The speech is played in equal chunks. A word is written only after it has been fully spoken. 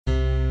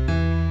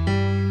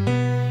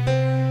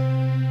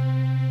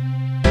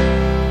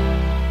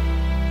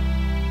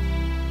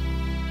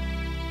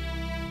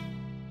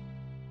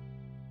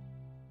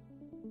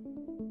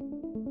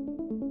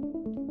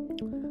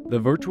The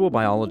Virtual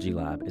Biology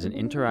Lab is an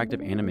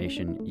interactive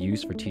animation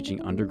used for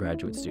teaching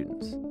undergraduate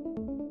students.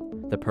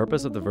 The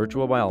purpose of the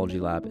Virtual Biology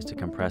Lab is to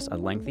compress a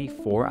lengthy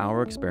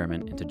 4-hour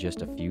experiment into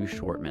just a few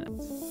short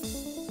minutes.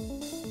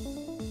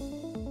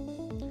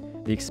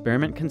 The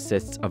experiment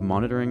consists of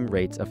monitoring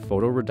rates of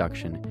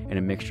photoreduction in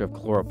a mixture of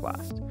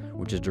chloroplast,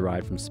 which is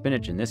derived from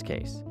spinach in this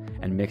case,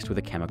 and mixed with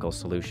a chemical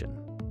solution.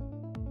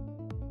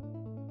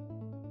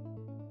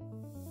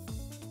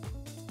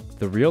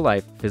 The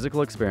real-life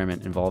physical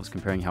experiment involves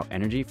comparing how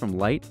energy from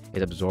light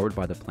is absorbed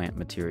by the plant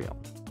material.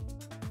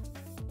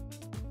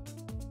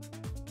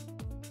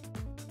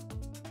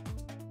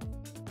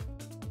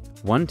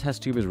 One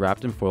test tube is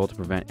wrapped in foil to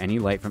prevent any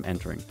light from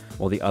entering,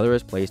 while the other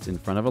is placed in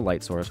front of a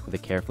light source with a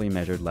carefully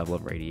measured level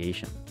of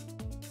radiation.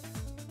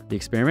 The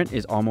experiment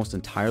is almost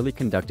entirely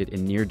conducted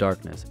in near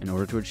darkness in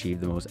order to achieve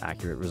the most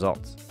accurate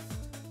results.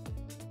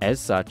 As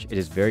such, it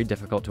is very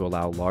difficult to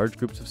allow large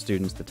groups of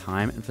students the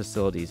time and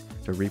facilities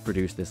to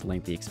reproduce this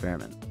lengthy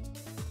experiment.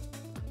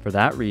 For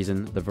that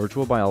reason, the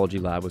Virtual Biology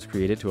Lab was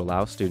created to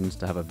allow students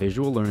to have a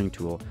visual learning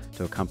tool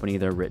to accompany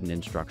their written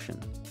instruction.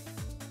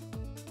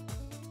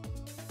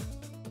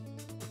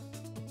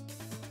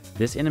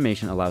 This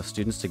animation allows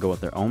students to go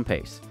at their own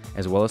pace,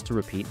 as well as to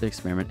repeat the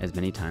experiment as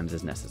many times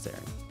as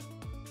necessary.